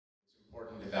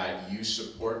that you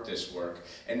support this work,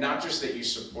 and not just that you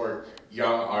support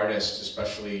young artists,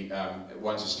 especially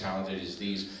ones as talented as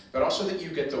these, but also that you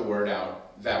get the word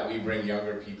out that we bring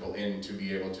younger people in to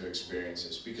be able to experience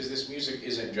this, because this music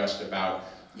isn't just about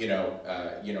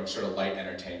sort of light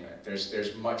entertainment.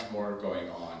 There's much more going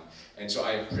on. And so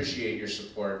I appreciate your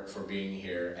support for being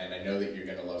here, and I know that you're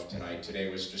going to love tonight. Today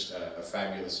was just a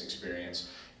fabulous experience.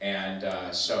 And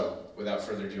so, without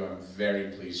further ado, I'm very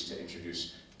pleased to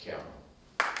introduce Keauhou.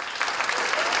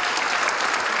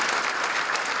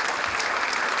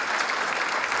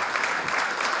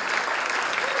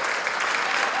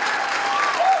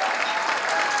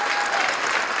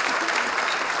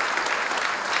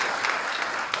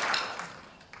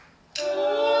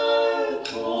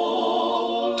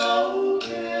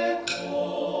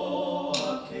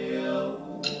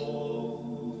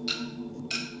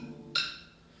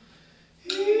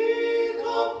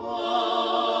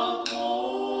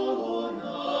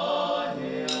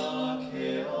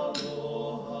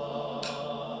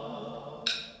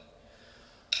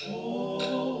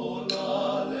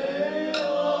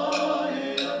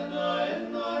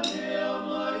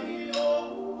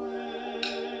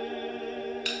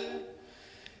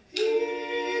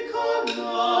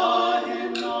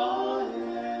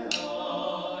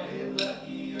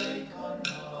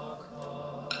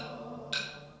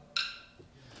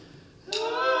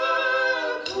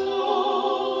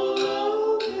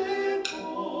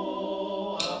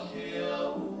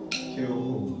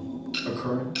 Keauhou, a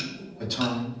current, a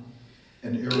time,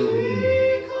 an era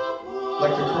renewed.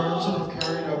 Like the currents that have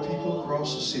carried our people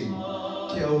across the sea,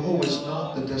 Keauhou is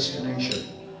not the destination,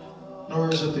 nor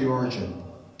is it the origin.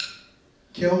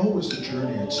 Keauhou is the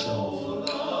journey itself,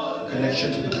 a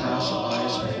connection to the past that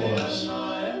lies before us.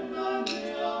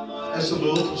 As the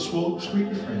lilt of sweet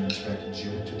refrains beckons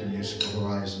you into the musical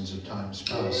horizons of times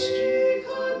past,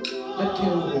 let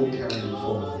Keauhou carry you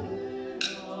forward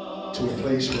to a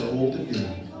place where old and new,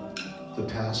 the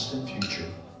past and future,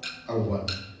 are one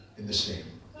in the same.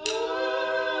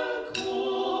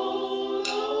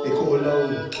 E ko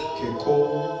lau ke ko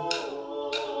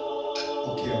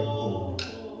o Keauhou.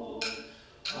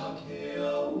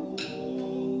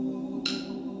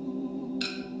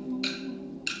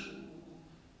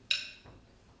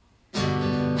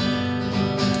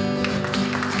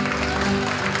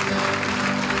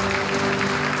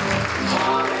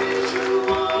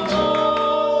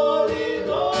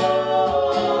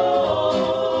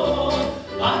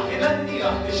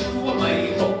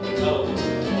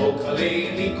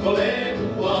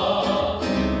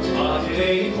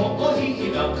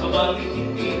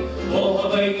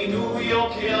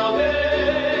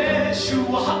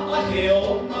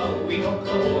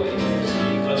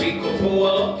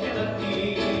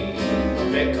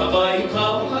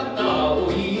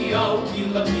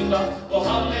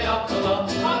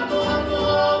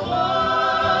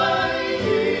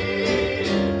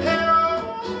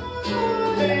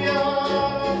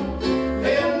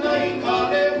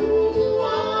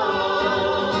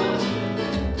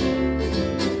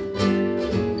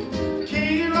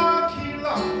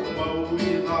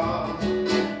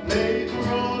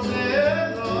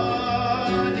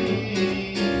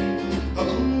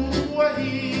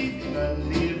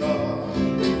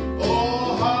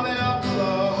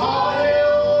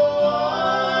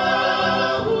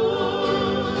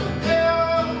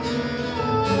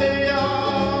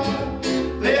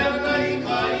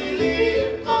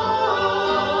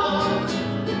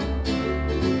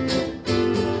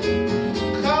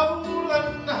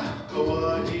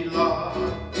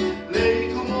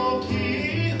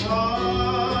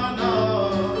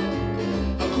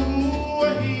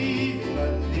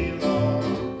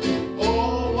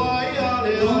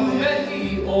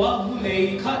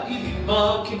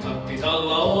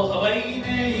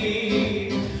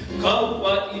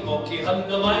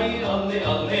 Mai ale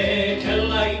ale,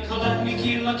 kellai kalani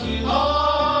kila kila.